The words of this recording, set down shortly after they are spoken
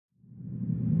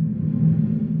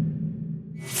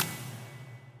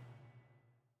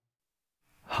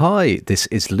Hi, this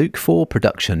is Luke for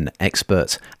Production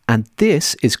Expert, and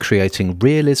this is creating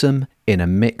realism in a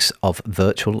mix of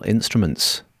virtual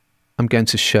instruments. I'm going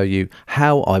to show you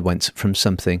how I went from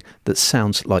something that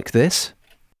sounds like this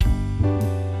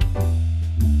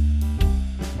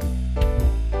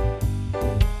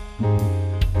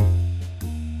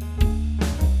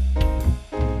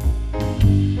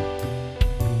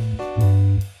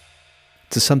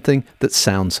to something that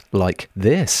sounds like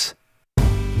this.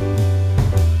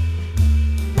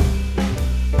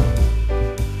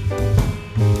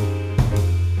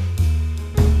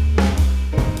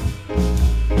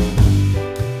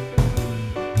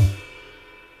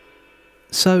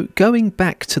 So going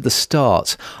back to the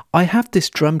start, I have this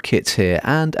drum kit here,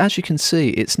 and as you can see,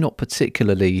 it's not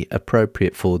particularly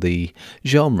appropriate for the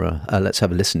genre. Let's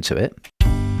have a listen to it.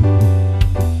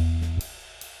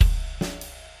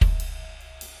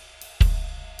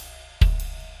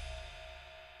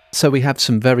 So we have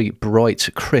some very bright,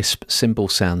 crisp cymbal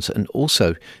sounds and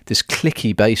also this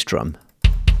clicky bass drum,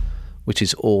 which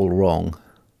is all wrong.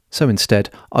 So instead,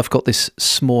 I've got this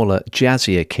smaller,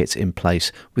 jazzier kit in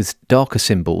place with darker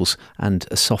cymbals and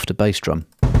a softer bass drum.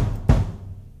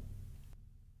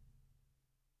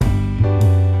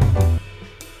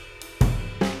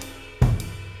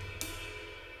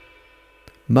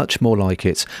 Much more like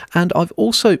it. And I've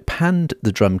also panned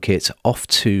the drum kit off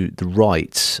to the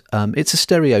right. It's a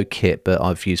stereo kit, but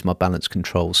I've used my balance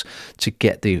controls to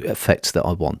get the effects that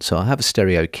I want. So I have a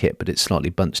stereo kit, but it's slightly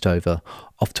bunched over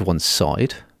off to one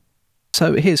side.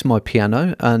 So here's my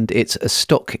piano, and it's a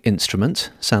stock instrument.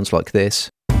 Sounds like this.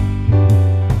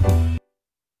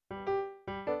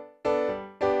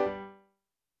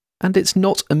 And it's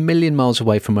not a million miles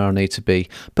away from where I need to be.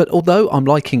 But although I'm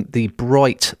liking the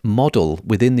bright model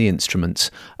within the instrument,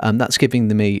 that's giving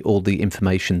me all the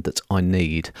information that I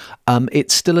need.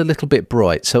 It's still a little bit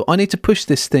bright, so I need to push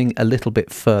this thing a little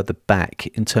bit further back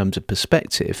in terms of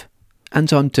perspective.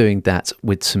 And I'm doing that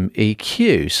with some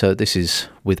EQ. So this is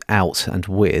without and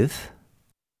with.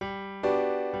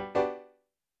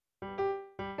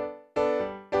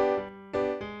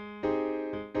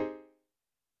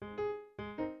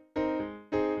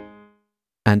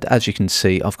 And as you can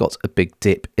see, I've got a big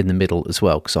dip in the middle as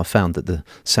well, because I found that the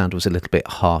sound was a little bit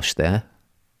harsh there.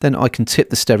 Then I can tip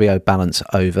the stereo balance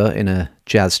over in a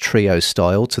jazz trio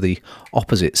style to the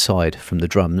opposite side from the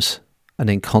drums. And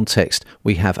in context,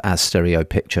 we have our stereo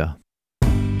picture.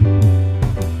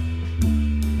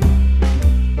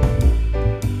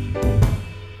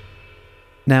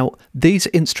 Now, these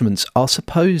instruments are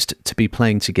supposed to be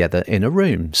playing together in a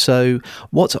room. So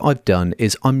what I've done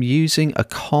is I'm using a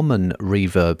common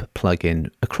reverb plugin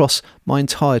across my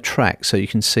entire track. So you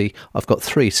can see I've got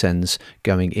 3 sends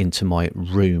going into my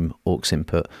room aux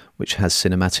input, which has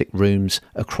cinematic rooms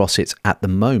across it at the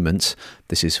moment.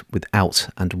 This is without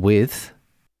and with.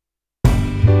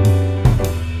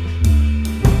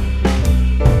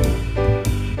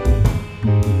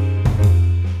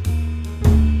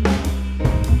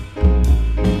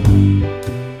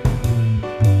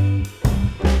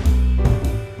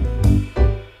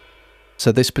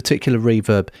 So this particular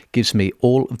reverb gives me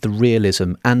all of the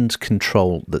realism and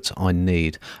control that I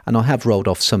need. And I have rolled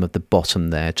off some of the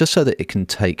bottom there, just so that it can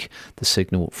take the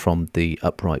signal from the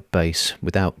upright bass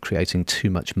without creating too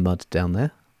much mud down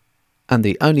there. And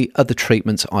the only other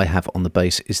treatment I have on the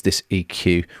bass is this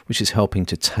EQ, which is helping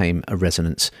to tame a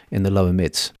resonance in the lower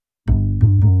mids.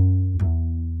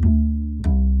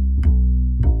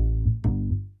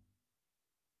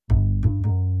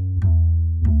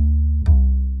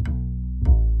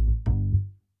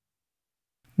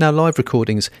 Now, live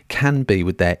recordings can be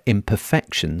with their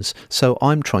imperfections, so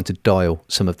I'm trying to dial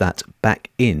some of that back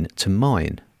in to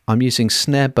mine. I'm using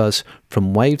snare buzz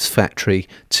from Waves Factory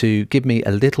to give me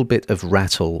a little bit of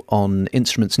rattle on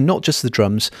instruments, not just the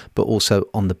drums, but also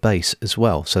on the bass as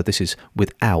well. So this is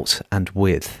without and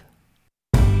with.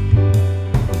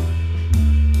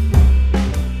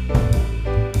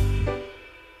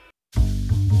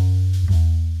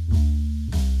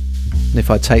 And if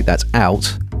I take that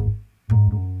out,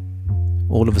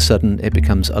 all of a sudden it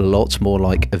becomes a lot more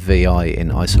like a VI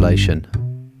in isolation.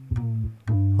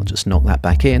 I'll just knock that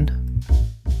back in.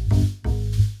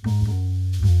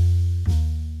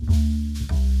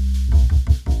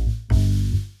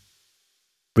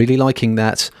 Really liking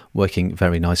that, working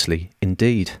very nicely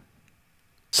indeed.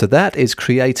 So that is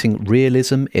creating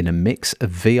realism in a mix of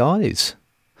VIs.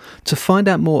 To find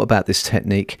out more about this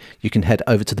technique, you can head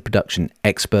over to the Production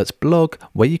Experts blog,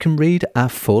 where you can read our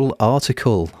full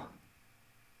article.